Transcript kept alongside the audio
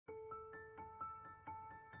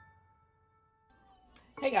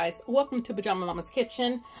Hey guys, welcome to Pajama Mama's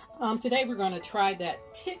Kitchen. Today we're going to try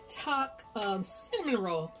that Tik Tok cinnamon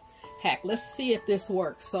roll hack. Let's see if this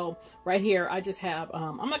works. So right here I just have,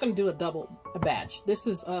 I'm not going to do a batch. This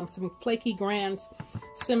is some Flakey Grand's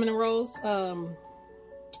cinnamon rolls. I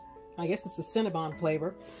guess it's a Cinnabon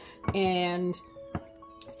flavor. And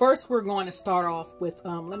first we're going to start off with,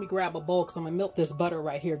 let me grab a bowl because I'm going to melt this butter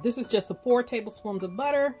right here. This is just 4 tablespoons of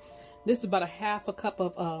butter. This is about a half a cup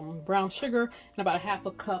of brown sugar and about a half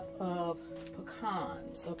a cup of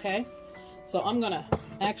pecans, okay? So I'm gonna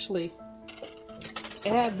actually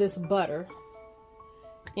add this butter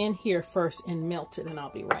in here first and melt it, and I'll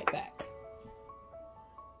be right back.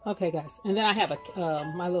 Okay guys, and then I have a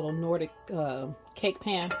my little Nordic cake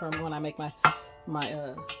pan from when I make my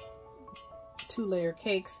 2-layer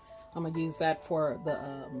cakes. I'm gonna use that for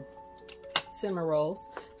the cinnamon rolls.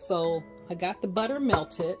 So I got the butter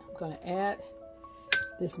melted. I'm going to add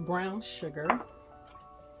this brown sugar.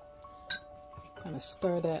 Kind of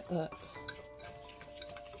stir that up.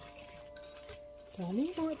 Do I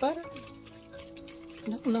need more butter?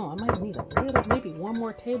 No, I might need a little, maybe 1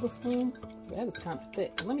 more tablespoon. That is kind of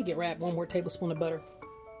thick. Let me grab 1 more tablespoon of butter.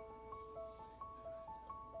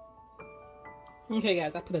 Okay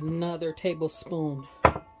guys, I put another tablespoon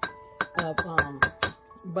of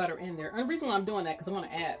butter in there. And the reason why I'm doing that because I want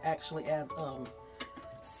to actually add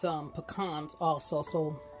some pecans also,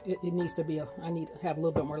 so it needs to be I need to have a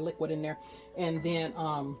little bit more liquid in there. And then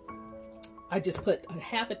I just put a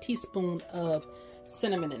half a teaspoon of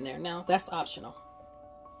cinnamon in there. Now that's optional.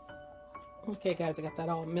 Okay guys, I got that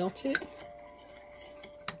all melted.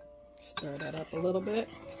 Stir that up a little bit.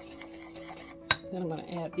 Then I'm going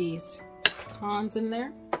to add these pecans in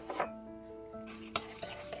there.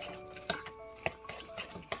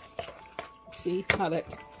 See how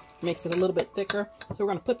that makes it a little bit thicker. So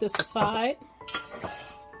we're going to put this aside,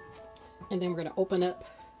 and then we're going to open up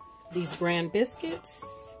these Grand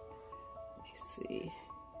biscuits. Let me see.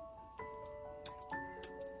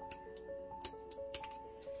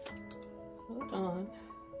 Hold on.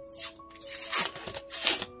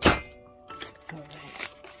 All right.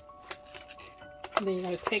 And then you're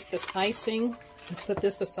going to take this icing and put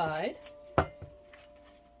this aside. I'm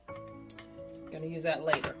going to use that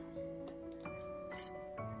later.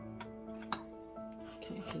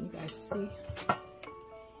 Can you guys see?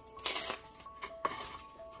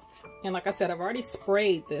 And like I said, I've already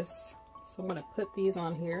sprayed this, so I'm going to put these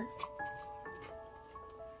on here.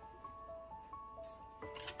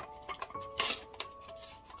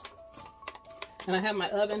 And I have my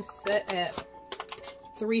oven set at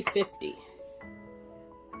 350.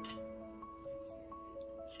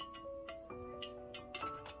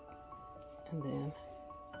 And then,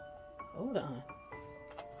 hold on,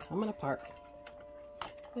 coming apart.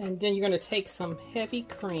 And then you're going to take some heavy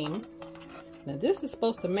cream. Now this is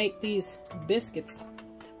supposed to make these biscuits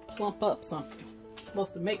plump up something. It's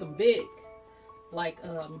supposed to make them big, like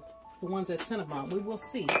the ones at Cinnabon. We will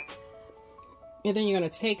see. And then you're going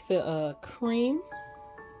to take the cream,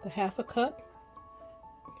 the half a cup,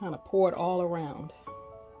 kind of pour it all around.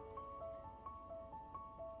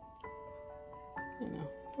 You know,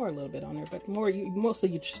 pour a little bit on there, but mostly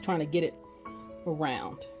you're just trying to get it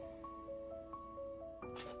around.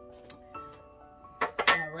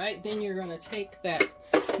 Right, then you're going to take that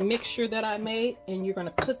mixture that I made and you're going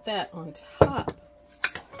to put that on top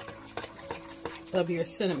of your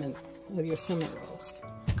cinnamon rolls.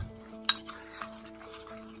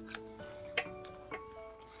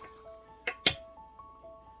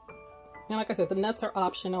 And like I said, the nuts are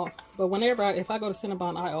optional, but if I go to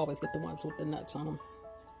Cinnabon, I always get the ones with the nuts on them.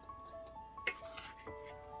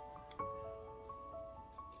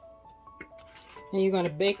 And you're going to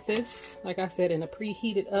bake this, like I said, in a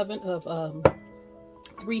preheated oven of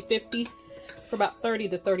 350 for about 30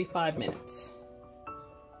 to 35 minutes.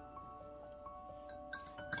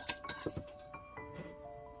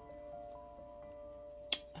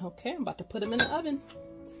 Okay, I'm about to put them in the oven.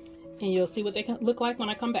 And you'll see what they can look like when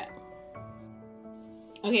I come back.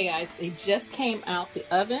 Okay guys, they just came out the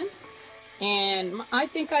oven. And I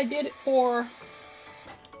think I did it for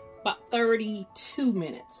about 32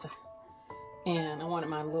 minutes. And I wanted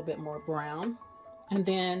mine a little bit more brown. And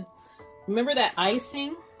then remember that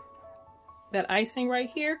icing right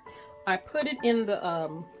here, I put it in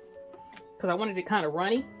the because I wanted it kind of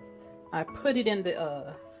runny. I put it in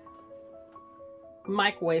the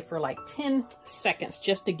microwave for like 10 seconds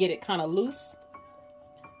just to get it kind of loose.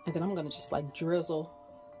 And then I'm gonna just like drizzle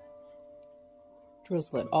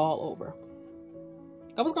it all over.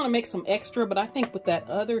 I was gonna make some extra, but I think with that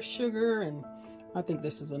other sugar, and I think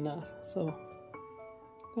this is enough. So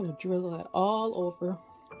I'm gonna drizzle that all over.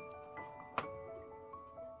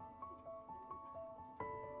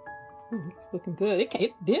 It's looking good.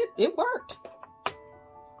 It worked.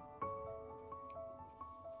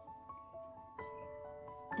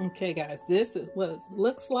 Okay, guys, this is what it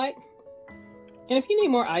looks like. And if you need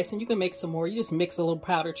more icing, you can make some more. You just mix a little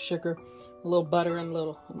powdered sugar, a little butter, and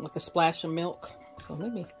like a splash of milk.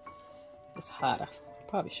 So it's hot. I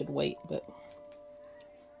probably should wait, but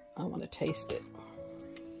I want to taste it.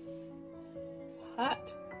 It's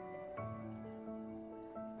hot.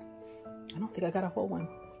 I don't think I got a whole one,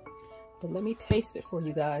 but let me taste it for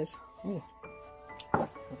you guys. Ooh,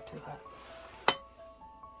 not too hot.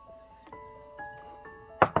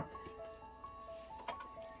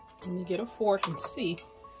 Let me get a fork and see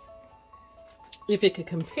if it could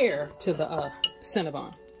compare to the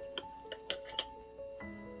Cinnabon.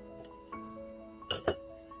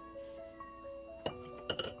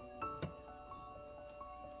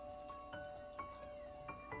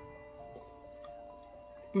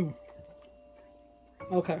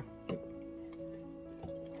 Okay.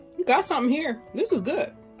 You got something here. This is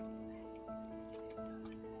good.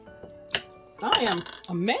 I am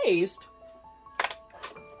amazed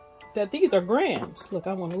that these are grams. Look,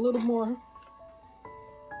 I want a little more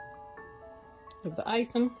of the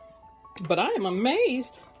icing, but I am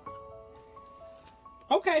amazed.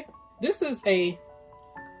 Okay, this is a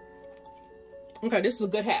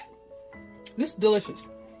good hack. This is delicious.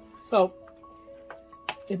 So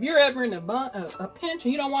if you're ever in a pinch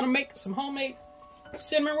and you don't want to make some homemade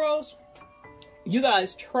cinnamon rolls, you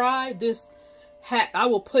guys try this hack. I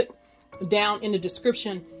will put down in the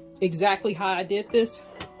description exactly how I did this.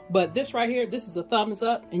 But this right here, this is a thumbs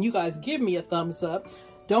up, and you guys give me a thumbs up.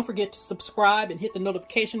 Don't forget to subscribe and hit the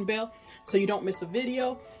notification bell so you don't miss a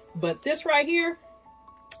video. But this right here,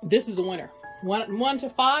 this is a winner. 1 to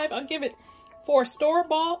 5, I'll give it. For a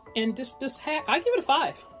store-bought and this hack, I give it a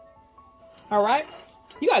 5. All right,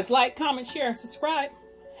 you guys like, comment, share, and subscribe.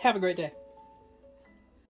 Have a great day.